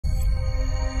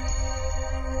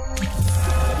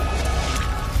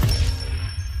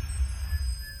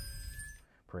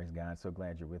God. So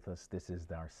glad you're with us. This is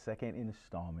our second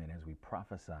installment as we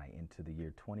prophesy into the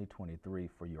year 2023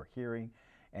 for your hearing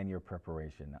and your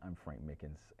preparation. I'm Frank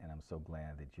Mickens, and I'm so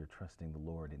glad that you're trusting the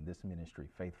Lord in this ministry,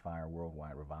 Faith Fire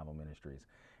Worldwide Revival Ministries.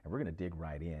 And we're going to dig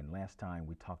right in. Last time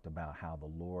we talked about how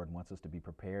the Lord wants us to be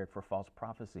prepared for false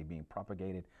prophecy being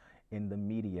propagated in the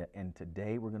media. And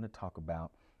today we're going to talk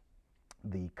about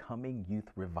the coming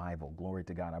youth revival. Glory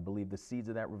to God. I believe the seeds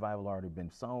of that revival already been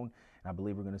sown, and I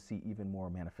believe we're going to see even more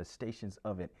manifestations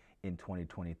of it in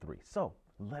 2023. So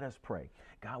let us pray.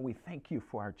 God, we thank you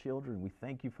for our children. We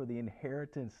thank you for the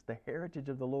inheritance, the heritage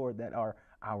of the Lord that are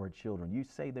our children. You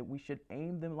say that we should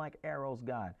aim them like arrows,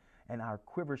 God, and our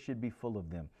quiver should be full of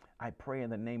them. I pray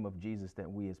in the name of Jesus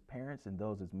that we as parents and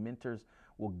those as mentors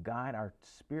will guide our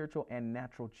spiritual and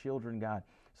natural children, God,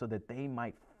 so that they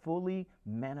might fully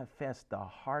manifest the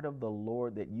heart of the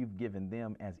Lord that you've given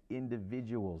them as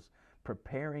individuals,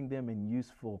 preparing them and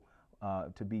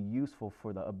to be useful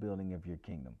for the upbuilding of your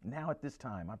kingdom. Now at this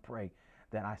time, I pray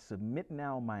that I submit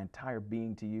now my entire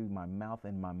being to you, my mouth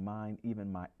and my mind,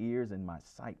 even my ears and my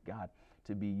sight, God,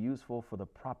 to be useful for the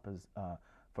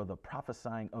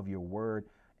prophesying of your word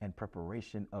and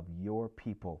preparation of your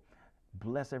people.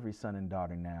 Bless every son and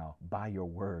daughter now by your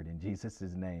word in Jesus'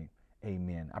 name.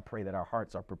 Amen. I pray that our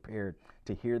hearts are prepared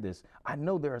to hear this. I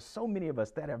know there are so many of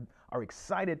us that are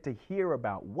excited to hear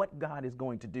about what God is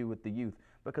going to do with the youth,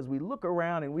 because we look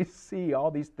around and we see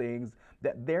all these things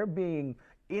that they're being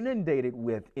inundated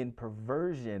with in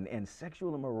perversion and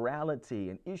sexual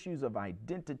immorality and issues of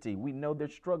identity. We know they're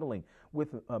struggling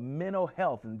with mental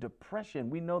health and depression.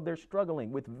 We know they're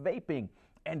struggling with vaping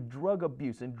and drug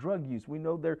abuse and drug use. We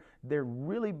know they're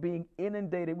really being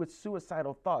inundated with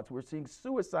suicidal thoughts. We're seeing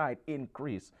suicide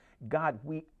increase. God,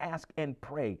 we ask and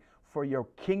pray for your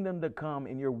kingdom to come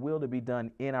and your will to be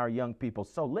done in our young people.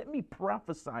 So let me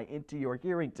prophesy into your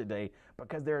hearing today,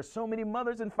 because there are so many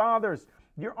mothers and fathers.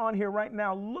 You're on here right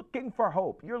now looking for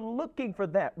hope. You're looking for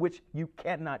that which you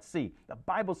cannot see. The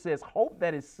Bible says hope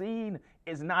that is seen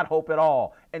is not hope at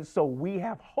all. And so we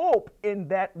have hope in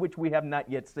that which we have not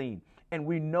yet seen. And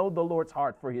we know the Lord's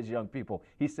heart for his young people.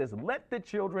 He says, let the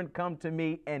children come to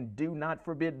me and do not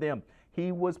forbid them.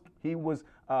 He was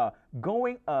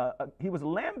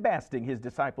lambasting his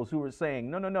disciples who were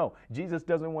saying, no, Jesus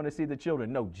doesn't want to see the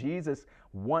children. No, Jesus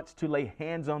wants to lay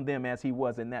hands on them, as he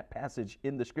was in that passage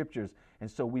in the scriptures. And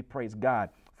so we praise God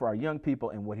for our young people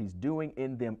and what he's doing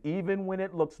in them, even when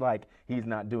it looks like he's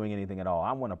not doing anything at all.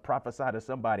 I want to prophesy to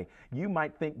somebody. You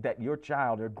might think that your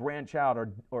child or grandchild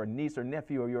or niece or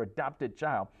nephew or your adopted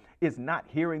child is not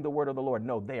hearing the word of the Lord.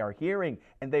 No, they are hearing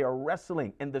and they are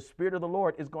wrestling, and the Spirit of the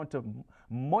Lord is going to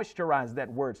moisturize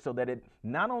that word so that it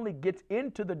not only gets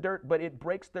into the dirt, but it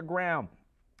breaks the ground.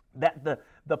 That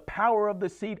the power of the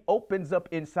seed opens up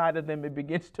inside of them and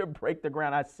begins to break the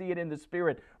ground. I see it in the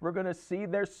spirit. We're going to see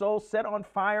their soul set on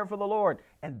fire for the Lord.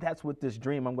 And that's what this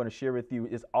dream I'm going to share with you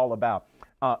is all about.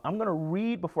 I'm going to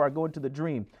read, before I go into the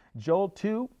dream, Joel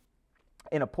 2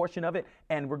 in a portion of it.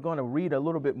 And we're going to read a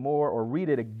little bit more, or read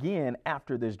it again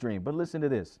after this dream. But listen to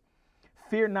this.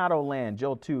 Fear not, O land,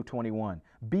 Joel 2:21.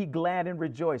 Be glad and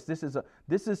rejoice. This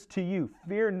is to you.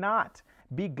 Fear not.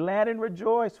 Be glad and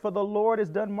rejoice, for the Lord has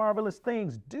done marvelous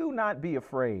things. Do not be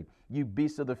afraid, you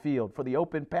beasts of the field, for the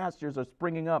open pastures are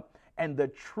springing up, and the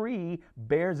tree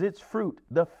bears its fruit.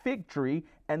 The fig tree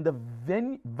and the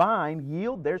vine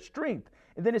yield their strength.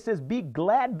 And then it says, be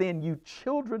glad then, you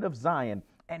children of Zion,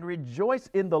 and rejoice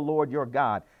in the Lord your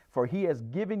God, for he has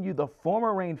given you the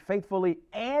former rain faithfully,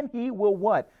 and he will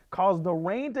what? Cause the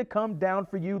rain to come down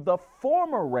for you, the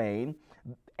former rain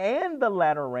and the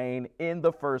latter rain in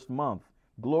the first month.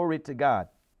 Glory to God.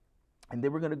 And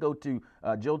then we're going to go to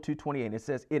Joel 2:28. It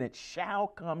says, and it shall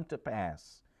come to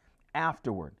pass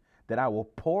afterward that I will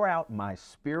pour out my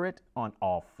spirit on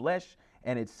all flesh.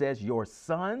 And it says, your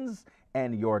sons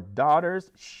and your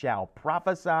daughters shall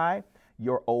prophesy.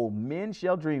 Your old men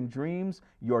shall dream dreams.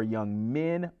 Your young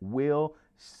men will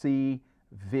see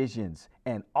visions.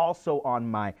 And also on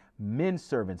my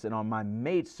menservants and on my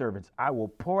maidservants, I will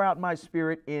pour out my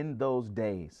spirit in those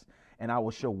days. And I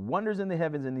will show wonders in the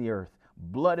heavens and the earth,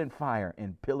 blood and fire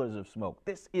and pillars of smoke.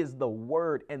 This is the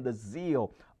word and the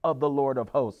zeal of the Lord of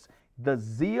hosts. The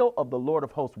zeal of the Lord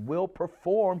of hosts will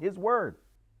perform his word.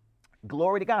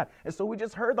 Glory to God. And so we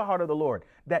just heard the heart of the Lord,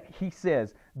 that he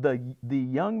says the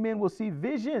young men will see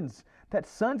visions, that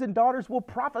sons and daughters will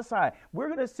prophesy. We're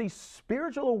going to see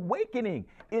spiritual awakening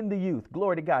in the youth.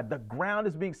 Glory to God. The ground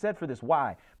is being set for this.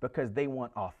 Why? Because they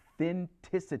want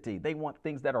authenticity. They want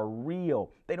things that are real.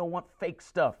 They don't want fake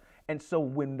stuff. And so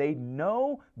when they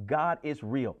know God is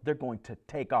real, they're going to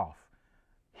take off.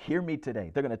 Hear me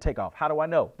today. They're going to take off. How do I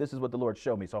know? This is what the Lord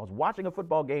showed me. So I was watching a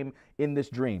football game in this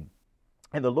dream.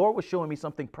 And the Lord was showing me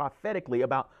something prophetically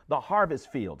about the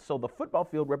harvest field. So the football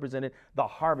field represented the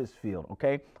harvest field,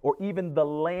 okay? Or even the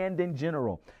land in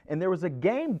general. And there was a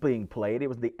game being played. It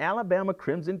was the Alabama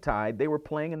Crimson Tide. They were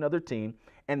playing another team.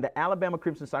 And the Alabama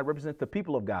Crimson Tide represents the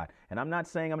people of God. And I'm not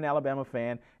saying I'm an Alabama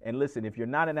fan. And listen, if you're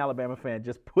not an Alabama fan,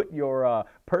 just put your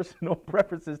personal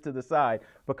preferences to the side,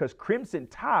 because Crimson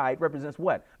Tide represents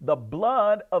what? The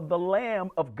blood of the Lamb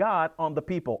of God on the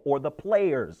people, or the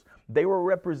players. They were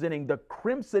representing the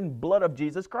crimson blood of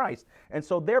Jesus Christ. And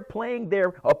so they're playing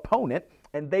their opponent,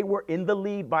 and they were in the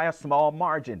lead by a small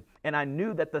margin. And I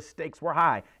knew that the stakes were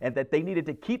high and that they needed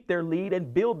to keep their lead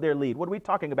and build their lead. What are we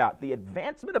talking about? The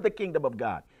advancement of the kingdom of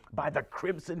God by the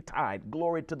Crimson Tide.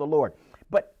 Glory to the Lord.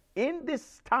 But in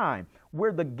this time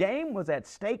where the game was at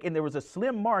stake and there was a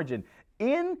slim margin,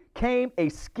 in came a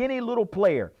skinny little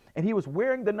player, and he was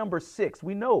wearing the number 6.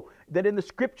 We know that in the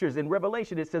scriptures, in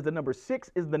Revelation, it says the number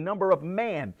 6 is the number of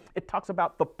man. It talks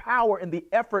about the power and the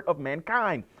effort of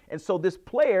mankind. And so this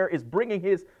player is bringing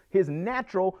his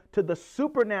natural to the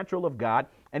supernatural of God,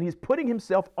 and he's putting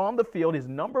himself on the field. His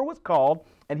number was called,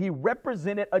 and he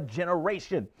represented a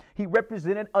generation. He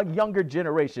represented a younger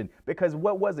generation, because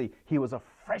what was he? He was a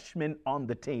freshman on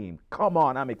the team. Come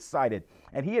on, I'm excited.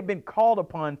 And he had been called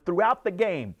upon throughout the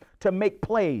game to make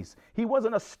plays. He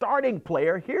wasn't a starting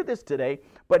player, hear this today,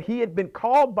 but he had been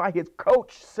called by his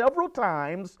coach several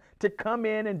times to come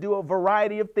in and do a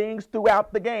variety of things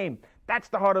throughout the game. That's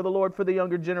the heart of the Lord for the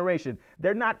younger generation.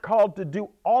 They're not called to do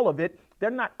all of it. They're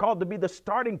not called to be the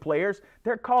starting players.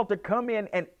 They're called to come in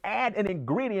and add an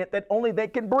ingredient that only they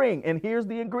can bring. And here's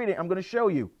the ingredient I'm going to show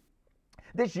you.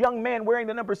 This young man wearing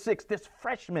the number 6, this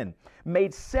freshman,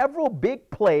 made several big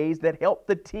plays that helped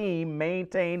the team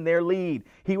maintain their lead.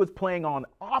 He was playing on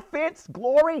offense,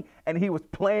 glory, and he was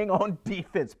playing on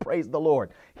defense, praise the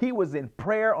Lord. He was in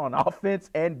prayer on offense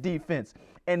and defense.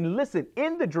 And listen,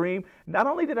 in the dream, not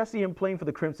only did I see him playing for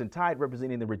the Crimson Tide,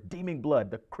 representing the redeeming blood,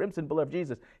 the crimson blood of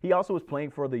Jesus, he also was playing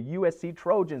for the USC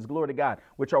Trojans, glory to God,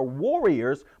 which are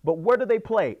warriors. But where do they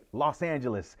play? Los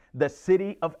Angeles, the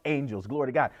city of angels, glory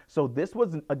to God. So this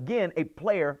was, again, a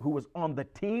player who was on the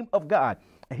team of God.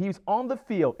 He's on the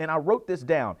field, and I wrote this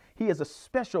down. He is a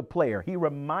special player. He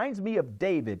reminds me of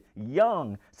David,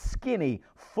 young, skinny,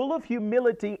 full of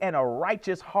humility and a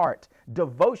righteous heart,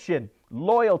 devotion,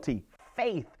 loyalty,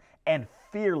 faith, and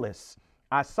fearless.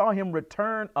 I saw him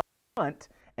return a punt,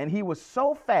 and he was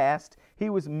so fast, he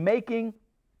was making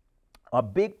a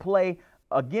big play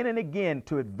again and again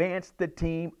to advance the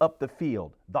team up the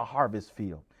field, the harvest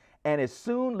field. And as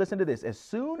soon, listen to this, as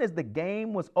soon as the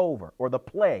game was over, or the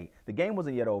game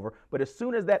wasn't yet over, but as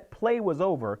soon as that play was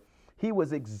over, he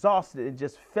was exhausted and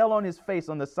just fell on his face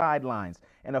on the sidelines.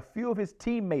 And a few of his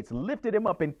teammates lifted him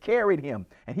up and carried him.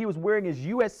 And he was wearing his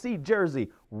USC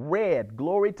jersey, red,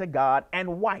 glory to God,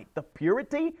 and white, the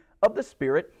purity of the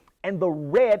Spirit and the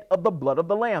red of the blood of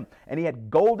the Lamb. And he had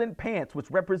golden pants,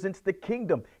 which represents the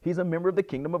kingdom. He's a member of the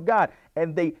kingdom of God.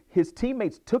 And his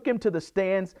teammates took him to the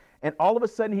stands, and all of a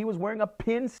sudden he was wearing a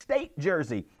Penn State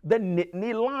jersey, the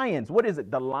Nittany Lions. What is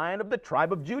it? The Lion of the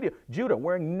tribe of Judah,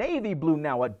 wearing navy blue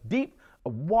now, a deep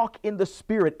walk in the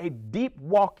Spirit, a deep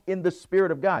walk in the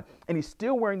Spirit of God. And he's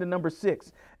still wearing the number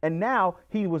 6. And now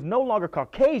he was no longer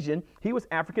Caucasian, he was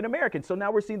African American. So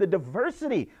now we're seeing the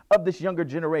diversity of this younger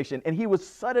generation. And he was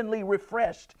suddenly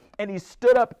refreshed, and he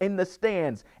stood up in the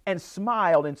stands and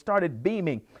smiled and started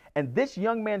beaming. And this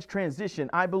young man's transition,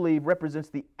 I believe, represents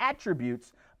the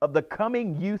attributes of the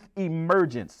coming youth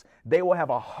emergence. They will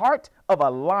have a heart of a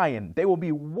lion. They will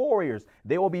be warriors.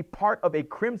 They will be part of a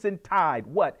crimson tide.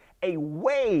 What? A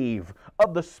wave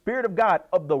of the Spirit of God,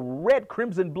 of the red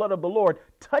crimson blood of the Lord,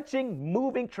 touching,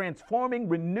 moving, transforming,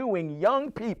 renewing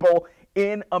young people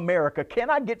in America. Can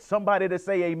I get somebody to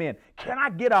say amen? Can I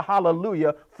get a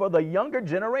hallelujah for the younger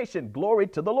generation? Glory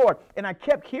to the Lord. And I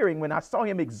kept hearing, when I saw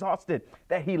him exhausted,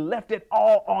 that he left it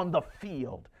all on the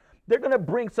field. They're going to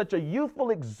bring such a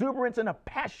youthful exuberance and a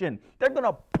passion. They're going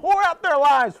to pour out their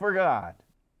lives for God.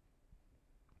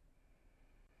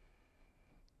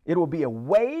 It will be a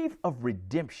wave of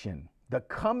redemption, the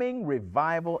coming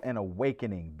revival and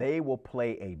awakening. They will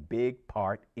play a big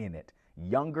part in it.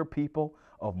 Younger people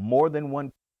of more than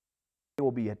one,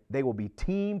 they will be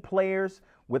team players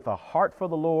with a heart for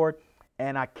the Lord.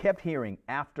 And I kept hearing,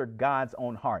 after God's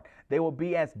own heart. They will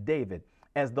be as David,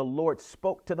 as the Lord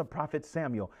spoke to the prophet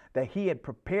Samuel, that he had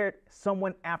prepared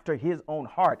someone after his own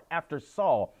heart, after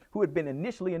Saul, who had been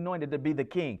initially anointed to be the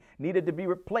king, needed to be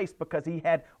replaced because he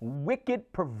had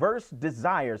wicked, perverse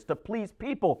desires to please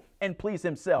people and please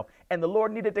himself. And the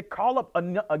Lord needed to call up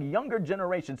a younger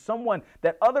generation, someone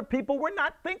that other people were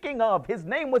not thinking of. His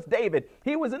name was David.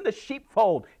 He was in the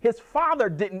sheepfold. His father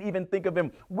didn't even think of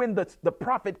him when the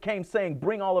prophet came saying,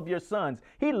 bring all of your sons.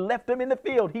 He left him in the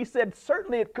field. He said,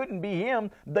 certainly it couldn't be him,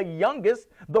 the youngest,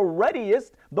 the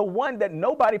ruddiest, the one that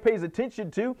nobody pays attention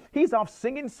to. He's off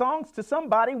singing songs to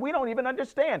somebody we don't even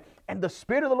understand. And the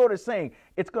Spirit of the Lord is saying,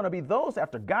 it's going to be those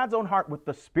after God's own heart with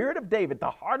the spirit of David, the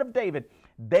heart of David,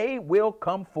 they will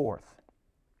come forth.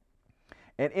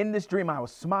 And in this dream, I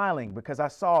was smiling because I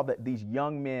saw that these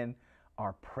young men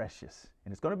are precious.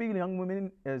 And it's going to be young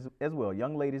women as well,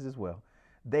 young ladies as well.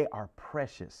 They are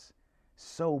precious,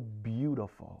 so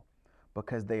beautiful,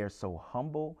 because they are so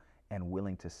humble and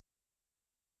willing to sin.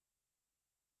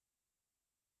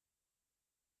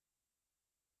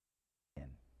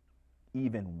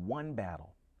 Even one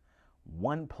battle,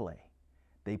 one play,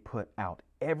 they put out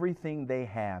everything they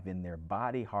have in their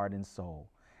body, heart, and soul.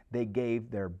 They gave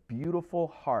their beautiful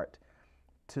heart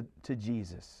to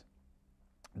Jesus.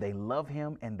 They love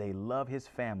him and they love his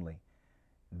family,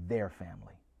 their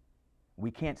family.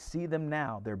 We can't see them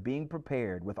now. They're being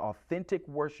prepared with authentic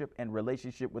worship and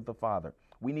relationship with the Father.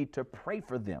 We need to pray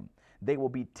for them. They will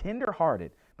be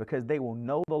tender-hearted because they will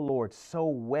know the Lord so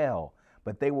well,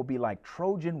 but they will be like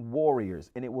Trojan warriors,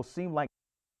 and it will seem like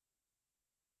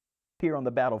here on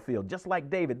the battlefield, just like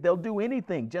David. They'll do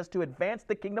anything just to advance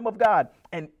the kingdom of God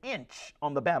an inch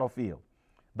on the battlefield,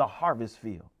 the harvest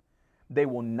field. They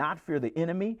will not fear the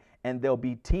enemy, and they'll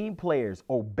be team players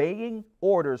obeying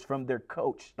orders from their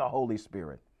coach, the Holy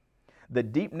Spirit. The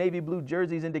deep navy blue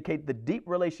jerseys indicate the deep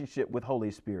relationship with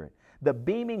Holy Spirit. The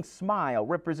beaming smile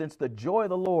represents the joy of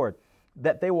the Lord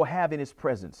that they will have in his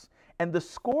presence. And the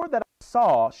score that I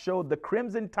saw showed the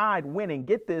Crimson Tide winning,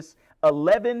 get this,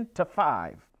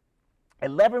 11-5.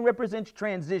 11 represents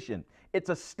transition. It's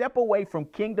a step away from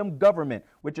kingdom government,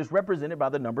 which is represented by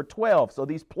the number 12. So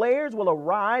these players will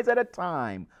arise at a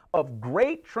time of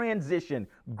great transition,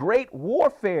 great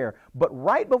warfare, but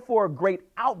right before a great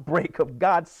outbreak of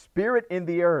God's Spirit in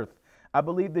the earth. I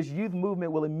believe this youth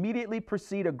movement will immediately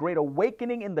precede a great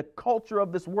awakening in the culture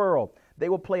of this world. They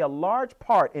will play a large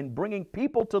part in bringing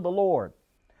people to the Lord.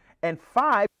 And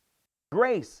 5,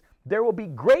 grace. There will be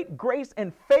great grace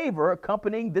and favor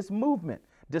accompanying this movement.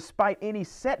 Despite any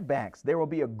setbacks, there will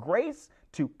be a grace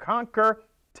to conquer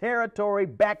territory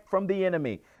back from the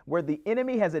enemy. Where the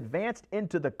enemy has advanced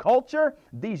into the culture,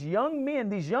 these young men,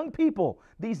 these young people,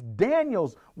 these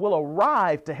Daniels will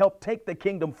arrive to help take the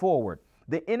kingdom forward.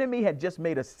 The enemy had just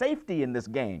made a safety in this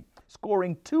game,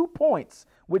 scoring 2 points,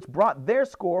 which brought their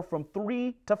score from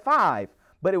 3-5.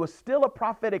 But it was still a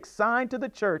prophetic sign to the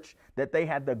church that they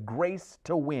had the grace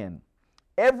to win.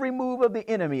 Every move of the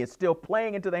enemy is still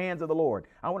playing into the hands of the Lord.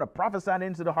 I want to prophesy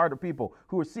into the heart of people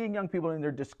who are seeing young people and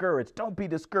they're discouraged. Don't be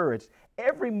discouraged.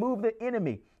 Every move of the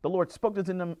enemy, the Lord spoke this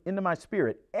into my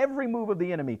spirit. Every move of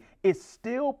the enemy is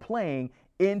still playing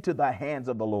into the hands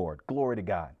of the Lord. Glory to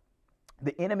God.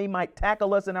 The enemy might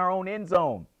tackle us in our own end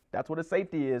zone. That's what a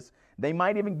safety is. They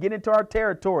might even get into our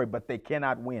territory, but they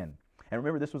cannot win. And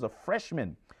remember, this was a fresh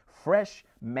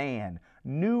man,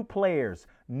 new players,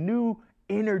 new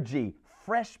energy,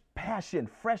 fresh passion,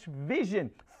 fresh vision,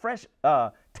 fresh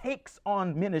takes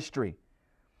on ministry.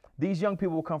 These young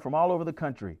people will come from all over the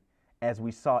country, as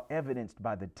we saw evidenced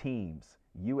by the teams,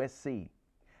 USC,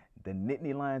 the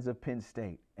Nittany Lions of Penn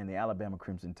State, and the Alabama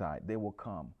Crimson Tide. They will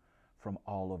come from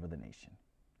all over the nation,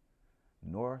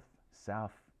 north,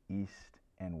 south, east,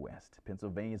 and west.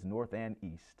 Pennsylvania's north and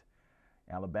east.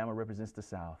 Alabama represents the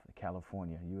South.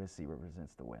 California, USC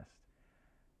represents the West.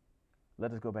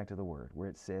 Let us go back to the word where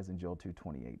it says in Joel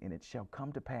 2:28, and it shall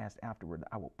come to pass afterward,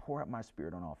 I will pour out my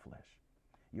spirit on all flesh.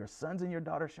 Your sons and your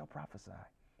daughters shall prophesy.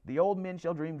 The old men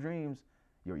shall dream dreams.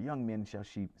 Your young men shall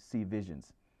see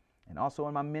visions. And also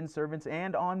on my menservants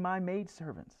and on my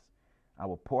maidservants, I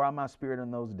will pour out my spirit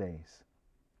in those days.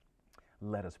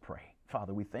 Let us pray.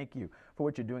 Father, we thank you for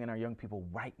what you're doing in our young people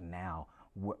right now,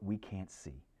 what we can't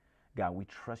see. God, we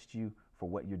trust you for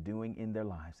what you're doing in their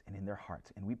lives and in their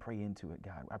hearts, and we pray into it,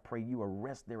 God. I pray you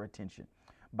arrest their attention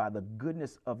by the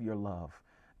goodness of your love.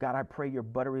 God, I pray your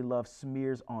buttery love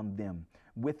smears on them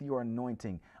with your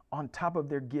anointing on top of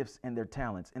their gifts and their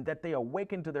talents, and that they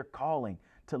awaken to their calling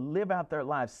to live out their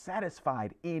lives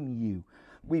satisfied in you.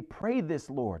 We pray this,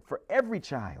 Lord, for every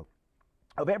child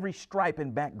of every stripe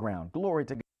and background. Glory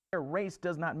to God. Race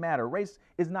does not matter. Race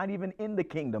is not even in the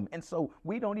kingdom. And so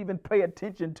we don't even pay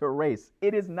attention to race.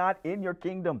 It is not in your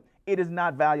kingdom. It is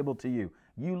not valuable to you.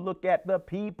 You look at the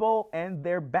people and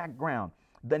their background.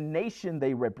 the nation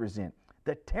they represent,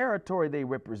 the territory they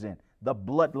represent, the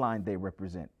bloodline they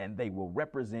represent, and they will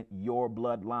represent your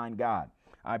bloodline, God.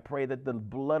 I pray that the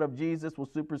blood of Jesus will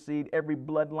supersede every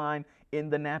bloodline in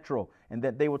the natural, and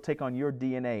that they will take on your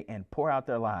DNA and pour out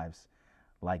their lives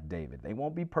like David. They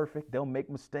won't be perfect. They'll make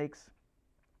mistakes.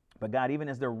 But God, even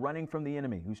as they're running from the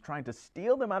enemy who's trying to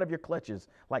steal them out of your clutches,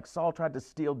 like Saul tried to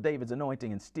steal David's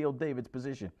anointing and steal David's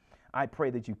position, I pray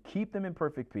that you keep them in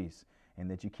perfect peace and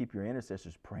that you keep your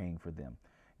intercessors praying for them.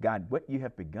 God, what you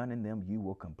have begun in them, you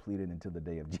will complete it until the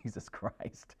day of Jesus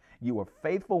Christ. You are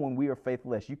faithful when we are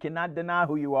faithless. You cannot deny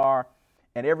who you are,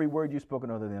 and every word you've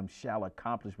spoken over them shall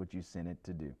accomplish what you sent it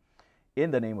to do. In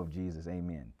the name of Jesus,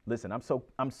 amen. Listen,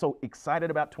 I'm so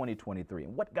excited about 2023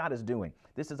 and what God is doing.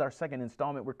 This is our second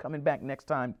installment. We're coming back next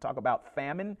time to talk about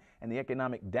famine and the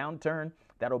economic downturn.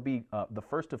 That'll be the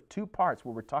first of two parts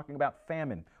where we're talking about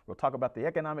famine. We'll talk about the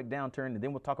economic downturn, and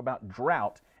then we'll talk about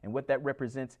drought and what that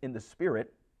represents in the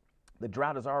spirit. The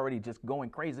drought is already just going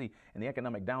crazy, and the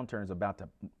economic downturn is about to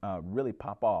really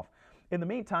pop off. In the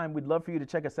meantime, we'd love for you to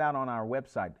check us out on our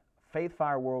website,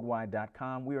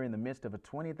 faithfireworldwide.com. We are in the midst of a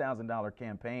 $20,000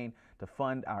 campaign to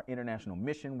fund our international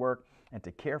mission work and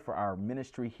to care for our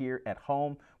ministry here at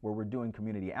home, where we're doing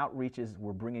community outreaches.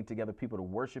 We're bringing together people to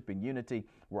worship in unity.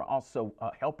 We're also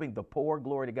helping the poor,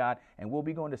 glory to God. And we'll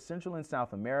be going to Central and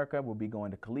South America. We'll be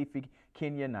going to Kilifi,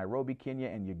 Kenya, Nairobi, Kenya,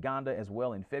 and Uganda as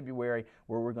well in February,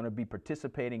 where we're going to be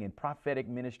participating in prophetic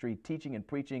ministry, teaching and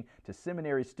preaching to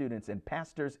seminary students and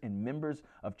pastors and members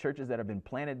of churches that have been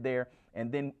planted there.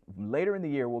 And then later in the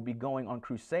year, we'll be going on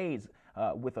crusades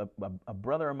with a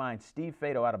brother of mine, Steve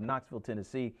Fado, out of Knoxville,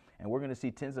 Tennessee. And we're going to see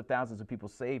tens of thousands of people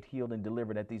saved, healed, and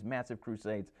delivered at these massive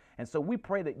crusades. And so we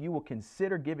pray that you will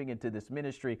consider giving into this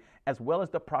ministry, as well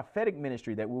as the prophetic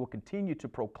ministry that we will continue to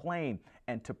proclaim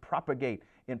and to propagate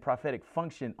in prophetic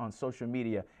function on social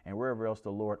media and wherever else the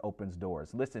Lord opens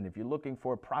doors. Listen, if you're looking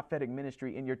for a prophetic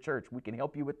ministry in your church, we can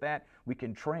help you with that. We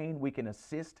can train, we can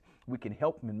assist, we can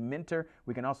help and mentor.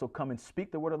 We can also come and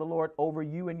speak the word of the Lord over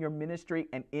you and your ministry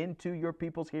and into your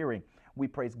people's hearing. We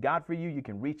praise God for you. You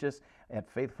can reach us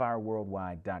at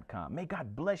faithfireworldwide.com. May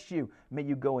God bless you. May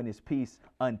you go in his peace.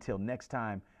 Until next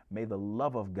time, may the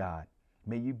love of God,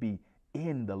 may you be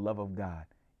in the love of God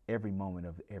every moment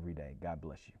of every day. God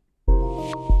bless you.